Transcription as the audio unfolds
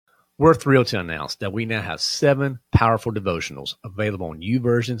We're thrilled to announce that we now have 7 powerful devotionals available on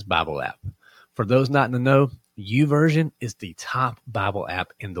YouVersion's Bible app. For those not in the know, YouVersion is the top Bible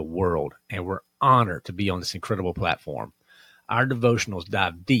app in the world, and we're honored to be on this incredible platform. Our devotionals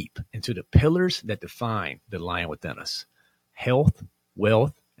dive deep into the pillars that define the lion within us: health,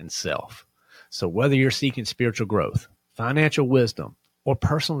 wealth, and self. So whether you're seeking spiritual growth, financial wisdom, or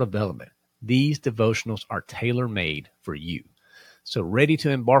personal development, these devotionals are tailor-made for you. So ready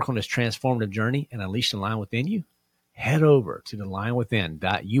to embark on this transformative journey and unleash the lion within you? Head over to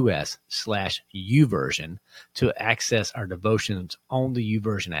thelionwithin.us/YouVersion to access our devotions on the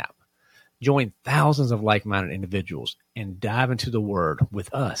YouVersion app. Join thousands of like-minded individuals and dive into the Word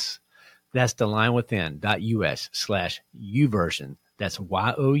with us. That's thelionwithin.us/YouVersion. That's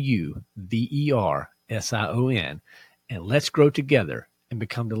YOUVERSION. And let's grow together and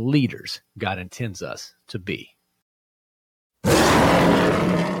become the leaders God intends us to be.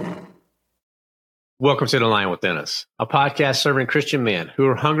 Welcome to The Lion Within Us, a podcast serving Christian men who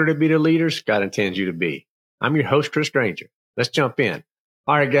are hungry to be the leaders God intends you to be. I'm your host, Chris Granger. Let's jump in.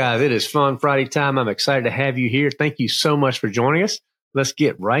 All right, guys, it is Fun Friday time. I'm excited to have you here. Thank you so much for joining us. Let's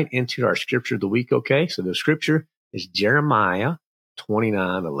get right into our scripture of the week, okay? So the scripture is Jeremiah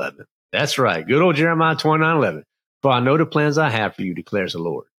 29:11. That's right, good old Jeremiah 29:11. For I know the plans I have for you, declares the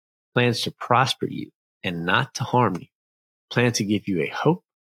Lord. Plans to prosper you and not to harm you. Plans to give you a hope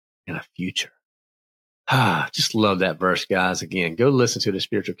and a future. Just love that verse, guys. Again, go listen to the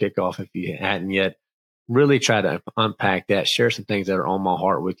spiritual kickoff if you hadn't yet. Really try to unpack that, share some things that are on my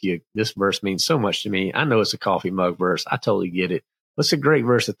heart with you. This verse means so much to me. I know it's a coffee mug verse. I totally get it. But it's a great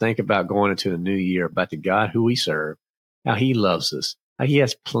verse to think about going into the new year, about the God who we serve, how he loves us, how he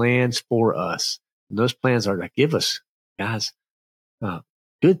has plans for us. And those plans are to give us, guys,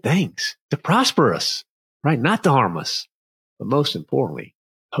 good things, to prosper us, right? Not to harm us, but most importantly,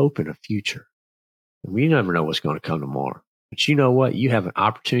 hope in a future. And we never know what's going to come tomorrow. But you know what? You have an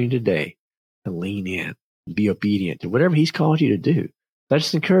opportunity today to lean in, be obedient to whatever he's called you to do. I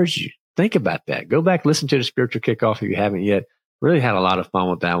just encourage you, think about that. Go back, listen to the spiritual kickoff if you haven't yet. Really had a lot of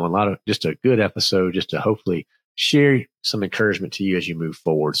fun with that one. Just a good episode, just to hopefully share some encouragement to you as you move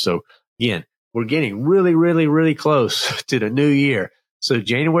forward. So again, we're getting really, really, really close to the new year. So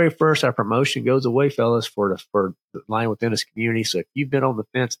January 1st, our promotion goes away, fellas, for the Lion Within Us community. So if you've been on the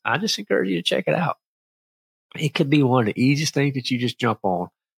fence, I just encourage you to check it out. It could be one of the easiest things that you just jump on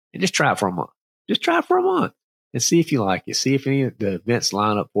and just try it for a month. Just try it for a month and see if you like it. See if any of the events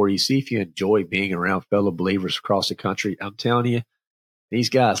line up for you. See if you enjoy being around fellow believers across the country. I'm telling you, these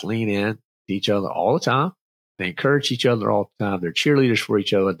guys lean in to each other all the time. They encourage each other all the time. They're cheerleaders for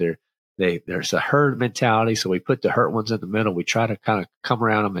each other. There's a herd mentality. So we put the hurt ones in the middle. We try to kind of come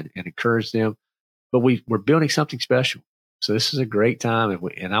around them and encourage them. But we're building something special. So this is a great time.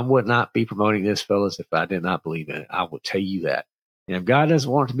 And I would not be promoting this, fellas, if I did not believe in it. I will tell you that. And if God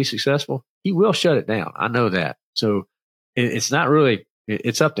doesn't want it to be successful, he will shut it down. I know that. So it's not really,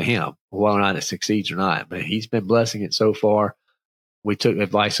 it's up to him whether or not it succeeds or not. But he's been blessing it so far. We took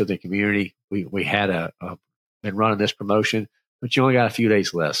advice of the community. We had been running this promotion, but you only got a few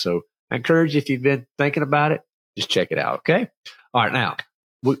days left. So I encourage you, if you've been thinking about it, just check it out. Okay. All right. Now,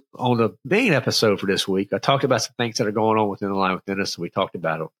 on the main episode for this week, I talked about some things that are going on within the Lion Within Us. We talked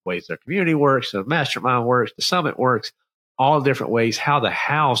about ways their community works, the mastermind works, the summit works, all different ways, how the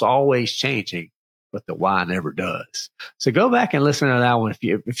how's always changing, but the why never does. So go back and listen to that one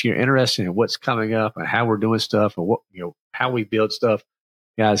if you're interested in what's coming up and how we're doing stuff and how we build stuff.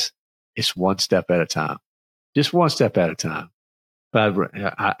 Guys, it's one step at a time. Just one step at a time. But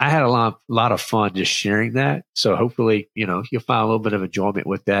I had a lot of fun just sharing that. So hopefully, you'll find a little bit of enjoyment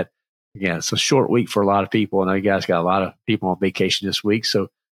with that. Again, it's a short week for a lot of people. I know you guys got a lot of people on vacation this week. So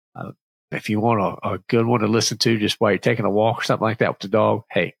if you want a good one to listen to just while you're taking a walk or something like that with the dog,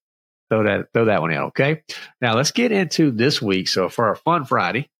 hey, throw that one in, okay? Now let's get into this week. So for our Fun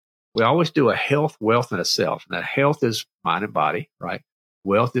Friday, we always do a health, wealth, and a self. Now health is mind and body, right?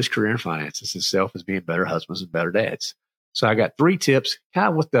 Wealth is career and finances, and self is being better husbands and better dads. So I got 3 tips, kind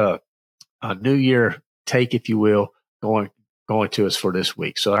of with the New Year take, if you will, going to us for this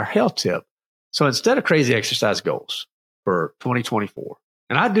week. So our health tip. So instead of crazy exercise goals for 2024,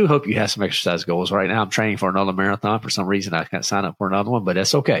 and I do hope you have some exercise goals. Right now I'm training for another marathon. For some reason, I can't sign up for another one, but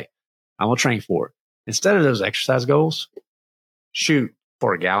that's okay. I'm going to train for it. Instead of those exercise goals, shoot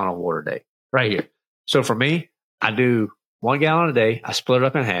for a gallon of water a day right here. So for me, I do 1 gallon a day. I split it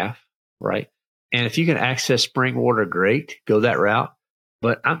up in half, right? And if you can access spring water, great, go that route.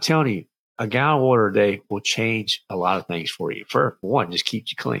 But I'm telling you, a gallon of water a day will change a lot of things for you. For one, just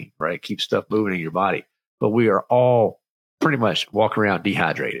keeps you clean, right? Keeps stuff moving in your body. But we are all pretty much walking around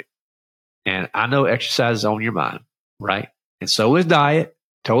dehydrated. And I know exercise is on your mind, right? And so is diet.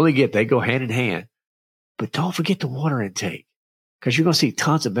 Totally get they go hand in hand. But don't forget the water intake, because you're going to see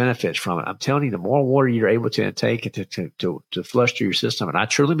tons of benefits from it. I'm telling you, the more water you're able to intake and to flush through your system, and I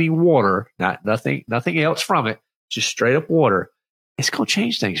truly mean water, nothing else from it, just straight up water, it's going to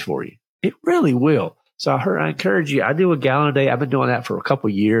change things for you. It really will. So I encourage you. I do a gallon a day. I've been doing that for a couple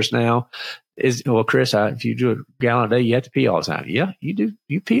of years now. Chris, if you do a gallon a day, you have to pee all the time. Yeah, you do.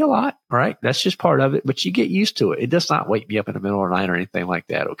 You pee a lot, right? That's just part of it, but you get used to it. It does not wake me up in the middle of the night or anything like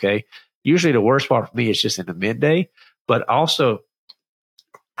that, okay? Usually the worst part for me is just in the midday, but also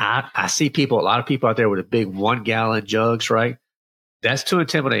I see a lot of people out there with a big 1 gallon jugs, right? That's too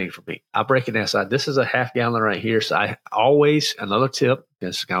intimidating for me. I break it down. So this is a half gallon right here. So I always, another tip,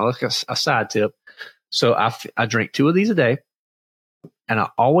 this is kind of like a side tip. So I drink 2 of these a day, and I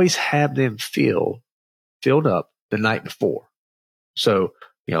always have them filled up the night before. So,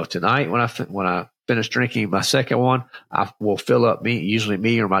 tonight when I finish drinking my second one, I will fill up usually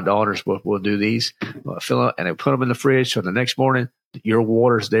me or my daughters will do these, fill up, and I put them in the fridge. So the next morning, your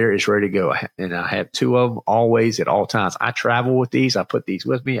water's there, it's ready to go. And I have 2 of them always at all times. I travel with these. I put these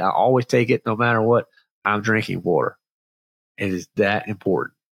with me. I always take it no matter what. I'm drinking water. It is that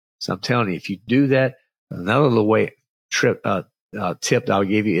important. So I'm telling you, if you do that, another little tip that I'll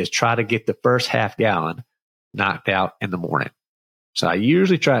give you is try to get the first half gallon knocked out in the morning. So I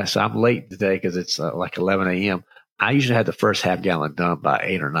usually try. So I'm late today because it's like 11 a.m. I usually have the first half gallon done by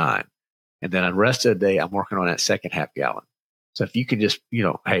 8 or 9. And then the rest of the day, I'm working on that second half gallon. So if you can just,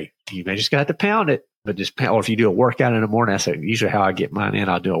 hey, you may just got to pound it, but just pound, or if you do a workout in the morning, that's usually how I get mine in.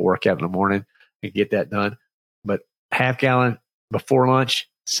 I'll do a workout in the morning and get that done. But half gallon before lunch,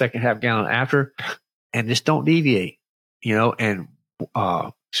 second half gallon after, and just don't deviate, and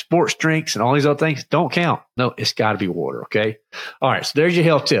sports drinks and all these other things don't count. No, it's got to be water. Okay. All right. So there's your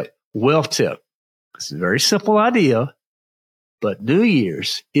health tip, wealth tip. It's a very simple idea, but New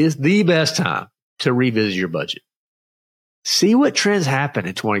Year's is the best time to revisit your budget. See what trends happen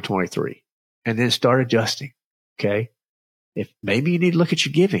in 2023 and then start adjusting. Okay. If maybe you need to look at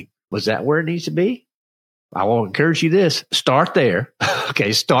your giving. Was that where it needs to be? I will encourage you this. Start there.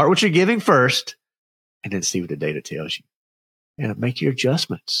 Okay. Start with your giving first and then see what the data tells you and make your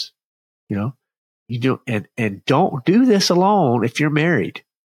adjustments. You do, and don't do this alone if you're married.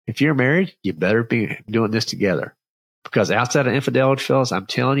 If you're married, you better be doing this together, because outside of infidelity, fellas, I'm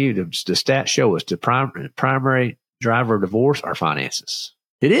telling you, the stats show us the primary driver of divorce are finances.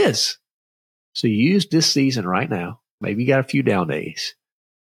 It is. So use this season right now. Maybe you got a few down days.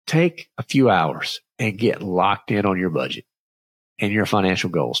 Take a few hours and get locked in on your budget and your financial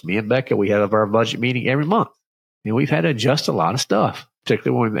goals. Me and Becca, we have our budget meeting every month, and we've had to adjust a lot of stuff,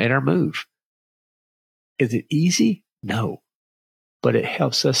 particularly when we made our move. Is it easy? No, but it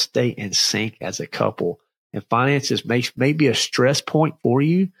helps us stay in sync as a couple. And finances may be a stress point for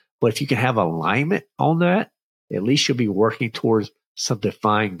you, but if you can have alignment on that, at least you'll be working towards some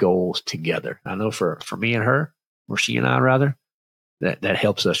defined goals together. I know for me and her, or she and I rather, that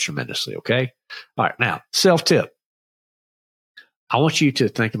helps us tremendously. Okay. All right. Now, self-tip. I want you to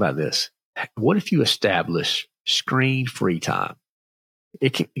think about this. What if you establish screen-free time?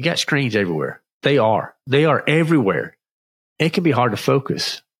 You got screens everywhere. They are everywhere. It can be hard to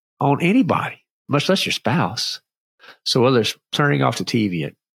focus on anybody, much less your spouse. So whether it's turning off the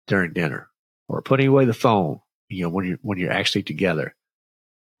TV during dinner or putting away the phone, when you're actually together,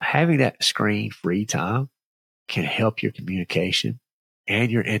 having that screen-free time can help your communication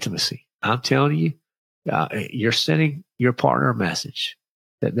and your intimacy. I'm telling you, you're sending your partner a message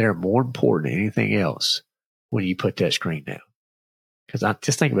that they're more important than anything else when you put that screen down. Because I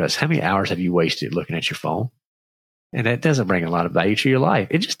just think about this. How many hours have you wasted looking at your phone? And that doesn't bring a lot of value to your life.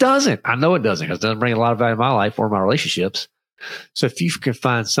 It just doesn't. I know it doesn't, because it doesn't bring a lot of value to my life or my relationships. So if you can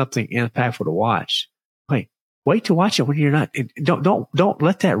find something impactful to watch, wait to watch it when you're not. Don't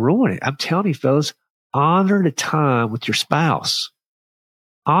let that ruin it. I'm telling you, fellas, honor the time with your spouse.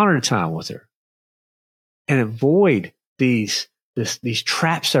 Honor the time with her, and avoid these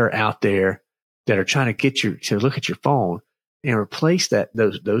traps that are out there that are trying to get you to look at your phone, and replace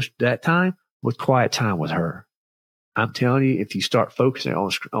that time with quiet time with her. I'm telling you, if you start focusing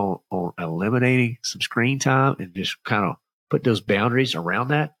on eliminating some screen time and just kind of put those boundaries around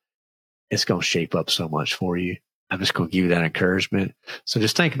that, it's going to shape up so much for you. I'm just going to give you that encouragement. So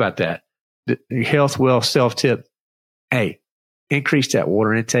just think about that. The health, wealth, self-tip. Hey, increase that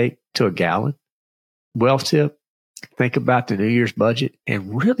water intake to a gallon. Wealth tip, think about the New Year's budget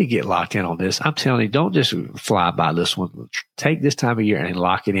and really get locked in on this. I'm telling you, don't just fly by this one. Take this time of year and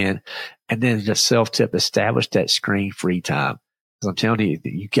lock it in. And then just self-tip, establish that screen-free time. Because I'm telling you,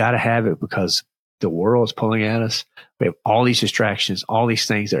 you got to have it because the world is pulling at us. We have all these distractions, all these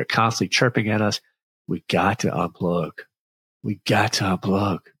things that are constantly chirping at us. We got to unplug. We got to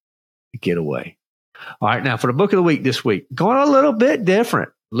unplug and get away. All right. Now for the book of the week this week, going a little bit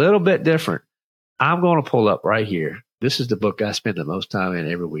different. I'm going to pull up right here. This is the book I spend the most time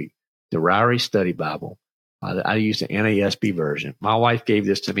in every week. The Ryrie Study Bible. I use the NASB version. My wife gave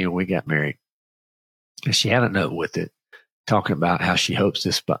this to me when we got married. And she had a note with it talking about how she hopes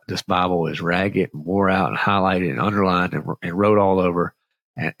this Bible is ragged and wore out and highlighted and underlined and wrote all over.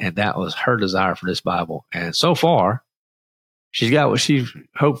 And that was her desire for this Bible. And so far, she's got what she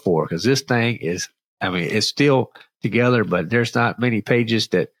hoped for because this thing is, it's still together, but there's not many pages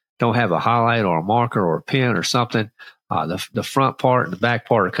that don't have a highlight or a marker or a pen or something. The front part and the back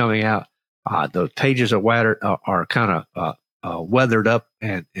part are coming out. The pages are kind of weathered up,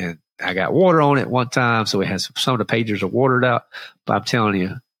 and I got water on it one time, so it has some of the pages are watered out. But I'm telling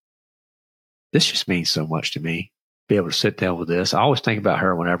you, this just means so much to me. Be able to sit down with this. I always think about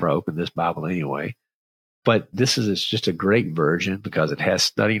her whenever I open this Bible, anyway. But this is just a great version because it has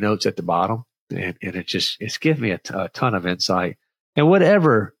study notes at the bottom, and it's given me a ton of insight. And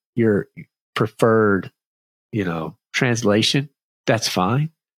whatever your preferred, translation, that's fine.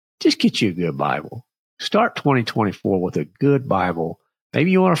 Just get you a good Bible. Start 2024 with a good Bible.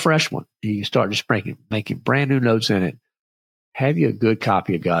 Maybe you want a fresh one. You can start just making brand new notes in it. Have you a good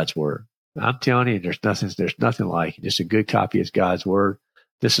copy of God's Word. I'm telling you, there's nothing like it. Just a good copy of God's Word.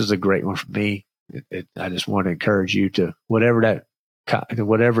 This is a great one for me. I just want to encourage you to whatever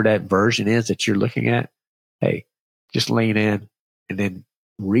that version is that you're looking at. Hey, just lean in and then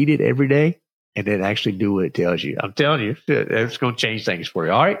read it every day. And then actually do what it tells you. I'm telling you, it's going to change things for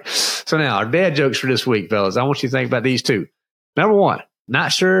you. All right. So now our dad jokes for this week, fellas. I want you to think about these two. Number one,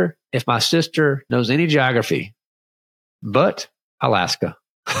 not sure if my sister knows any geography, but Alaska.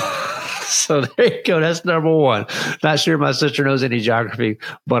 So there you go. That's number one. Not sure if my sister knows any geography,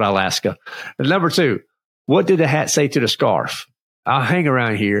 but Alaska. And number two, what did the hat say to the scarf? I'll hang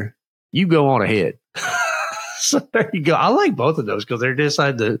around here. You go on ahead. So there you go. I like both of those because they're just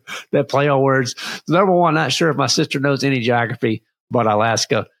like that play on words. Number one, not sure if my sister knows any geography, but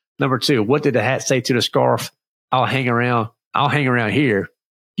Alaska. Number two, what did the hat say to the scarf? I'll hang around here.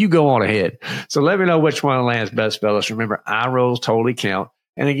 You go on ahead. So let me know which one lands best, fellas. Remember, eye rolls totally count.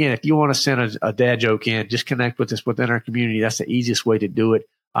 And again, if you want to send a dad joke in, just connect with us within our community. That's the easiest way to do it.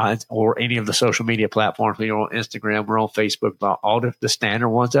 Or any of the social media platforms. We're on Instagram, we're on Facebook, all the standard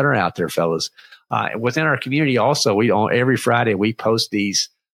ones that are out there, fellas. Within our community also, on every Friday, we post these,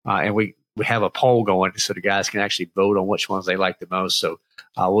 and we have a poll going so the guys can actually vote on which ones they like the most. So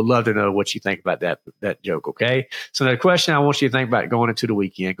we'd love to know what you think about that joke, okay? So the question I want you to think about going into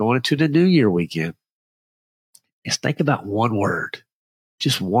the New Year weekend, is think about one word,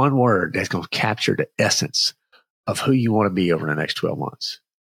 just one word that's going to capture the essence of who you want to be over the next 12 months.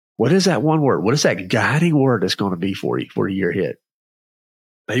 What is that one word? What is that guiding word that's going to be for you for the year ahead?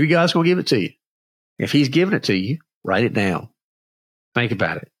 Maybe God's going to give it to you. If he's giving it to you, write it down. Think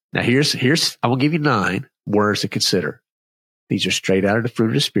about it. Now here's I will give you 9 words to consider. These are straight out of the fruit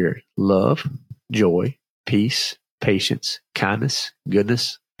of the Spirit. Love, joy, peace, patience, kindness,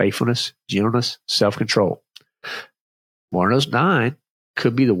 goodness, faithfulness, gentleness, self-control. One of those 9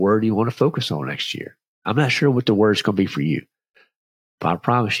 could be the word you want to focus on next year. I'm not sure what the word's going to be for you. But I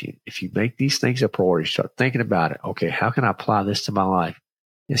promise you, if you make these things a priority, start thinking about it. Okay, how can I apply this to my life?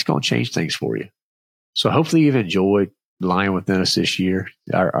 It's going to change things for you. So hopefully you've enjoyed Lying Within Us this year.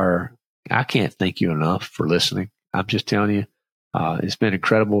 I can't thank you enough for listening. I'm just telling you, it's been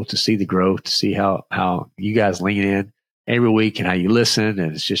incredible to see the growth, to see how you guys lean in every week and how you listen.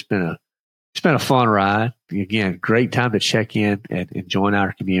 And it's just been a fun ride. Again, great time to check in and join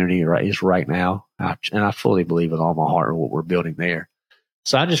our community right now. And I fully believe with all my heart in what we're building there.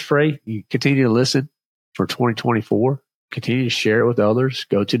 So I just pray you continue to listen for 2024. Continue to share it with others.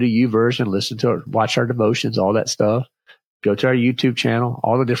 Go to the YouVersion, watch our devotions, all that stuff. Go to our YouTube channel,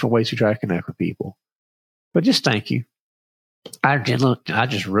 all the different ways we try to connect with people. But just thank you. I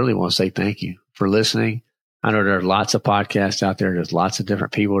just really want to say thank you for listening. I know there are lots of podcasts out there. There's lots of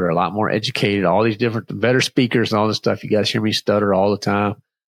different people. They're a lot more educated, all these different, better speakers and all this stuff. You guys hear me stutter all the time.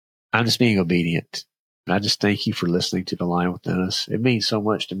 I'm just being obedient. And I just thank you for listening to The Lying Within Us. It means so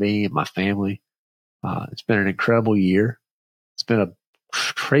much to me and my family. It's been an incredible year. It's been a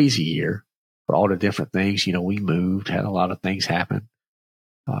crazy year for all the different things. We moved, had a lot of things happen.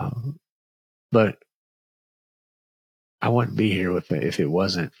 But I wouldn't be here if it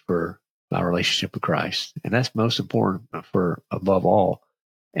wasn't for my relationship with Christ. And that's most important for above all.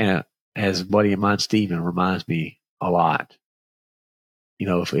 And as a buddy of mine, Stephen, reminds me a lot,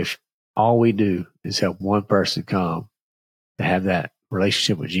 if all we do is help one person come to have that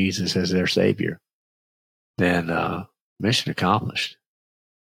relationship with Jesus as their Savior, then mission accomplished.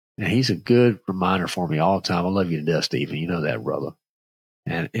 And he's a good reminder for me all the time. I love you to death, Stephen. You know that, brother.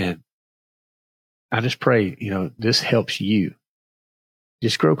 And I just pray, this helps you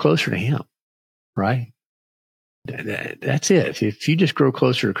just grow closer to him, right? That's it. If you just grow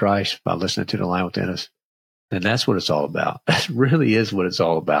closer to Christ by listening to The Lion Within Us, then that's what it's all about. That really is what it's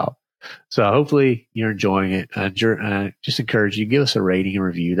all about. So hopefully you're enjoying it. I just encourage you, give us a rating and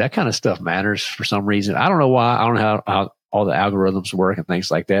review. That kind of stuff matters for some reason. I don't know why. I don't know how all the algorithms work and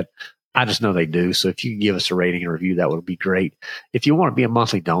things like that. I just know they do. So if you can give us a rating and review, that would be great. If you want to be a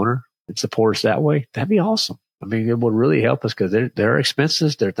monthly donor and support us that way, that'd be awesome. I mean, it would really help us because there are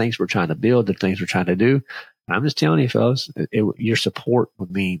expenses. There are things we're trying to build. There are things we're trying to do. And I'm just telling you, fellas, your support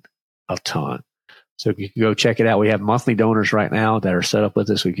would mean a ton. So you can go check it out. We have monthly donors right now that are set up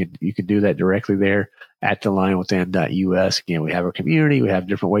with us. You can do that directly there at thelionwithin.us. Again, we have our community. We have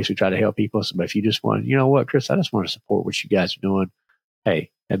different ways we try to help people. So, but if you just want, you know what, Chris, I just want to support what you guys are doing.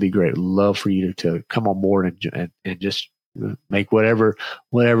 Hey, that'd be great. Love for you to come on board and just make whatever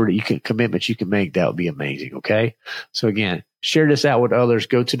commitments you can make. That would be amazing. Okay. So again, share this out with others.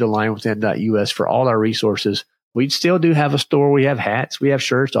 Go to thelionwithin.us for all our resources. We still do have a store. We have hats, we have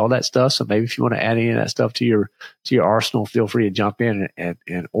shirts, all that stuff. So maybe if you want to add any of that stuff to your arsenal, feel free to jump in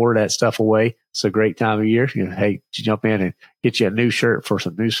and order that stuff away. It's a great time of year. Hey, jump in and get you a new shirt for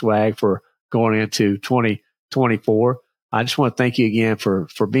some new swag for going into 2024. I just want to thank you again for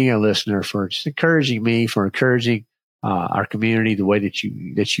being a listener, for just encouraging me, for encouraging our community the way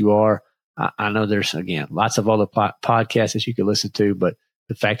that you are. I know there's, again, lots of other podcasts that you can listen to, but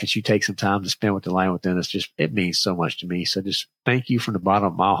the fact that you take some time to spend with The Lion Within Us, it means so much to me. So just thank you from the bottom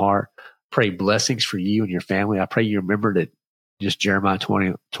of my heart. Pray blessings for you and your family. I pray you remember that just Jeremiah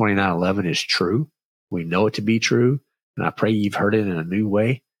 29:11 is true. We know it to be true. And I pray you've heard it in a new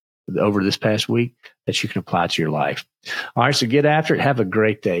way over this past week that you can apply to your life. All right. So get after it. Have a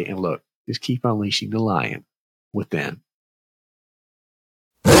great day. And look, just keep unleashing the lion within.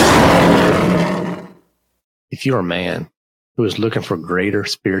 If you're a man who is looking for greater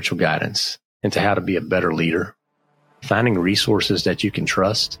spiritual guidance into how to be a better leader, finding resources that you can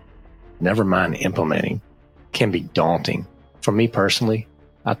trust, never mind implementing, can be daunting. For me personally,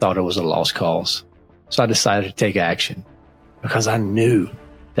 I thought it was a lost cause. So I decided to take action because I knew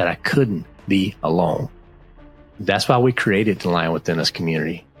that I couldn't be alone. That's why we created the Lion Within Us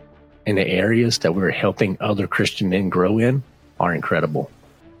community. And the areas that we're helping other Christian men grow in are incredible.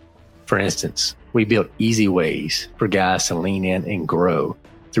 For instance, we built easy ways for guys to lean in and grow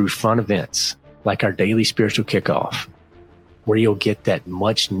through fun events like our daily spiritual kickoff, where you'll get that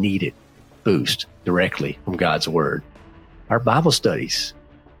much needed boost directly from God's Word. Our Bible studies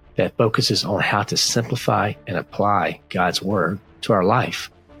that focuses on how to simplify and apply God's Word to our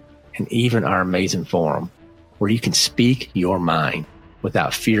life, and even our amazing forum where you can speak your mind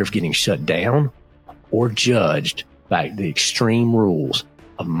without fear of getting shut down or judged by the extreme rules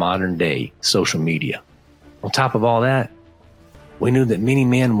of modern day social media. On top of all that, we knew that many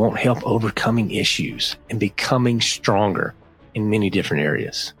men want help overcoming issues and becoming stronger in many different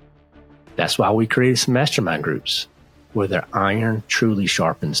areas. That's why we created some mastermind groups where their iron truly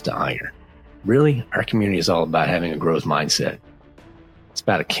sharpens the iron. Really, our community is all about having a growth mindset. It's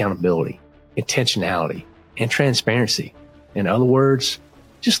about accountability, intentionality, and transparency. In other words,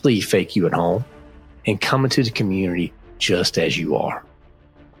 just leave fake you at home and come into the community just as you are.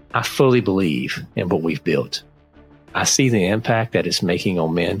 I fully believe in what we've built. I see the impact that it's making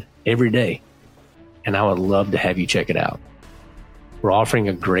on men every day, and I would love to have you check it out. We're offering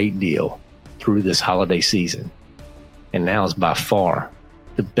a great deal through this holiday season, and now is by far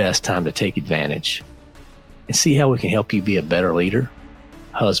the best time to take advantage and see how we can help you be a better leader,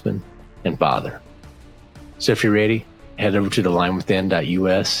 husband, and father. So if you're ready, head over to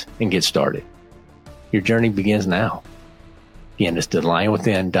thelionwithin.us and get started. Your journey begins now. Again, it's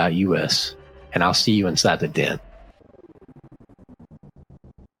thelionwithin.us, and I'll see you inside the den.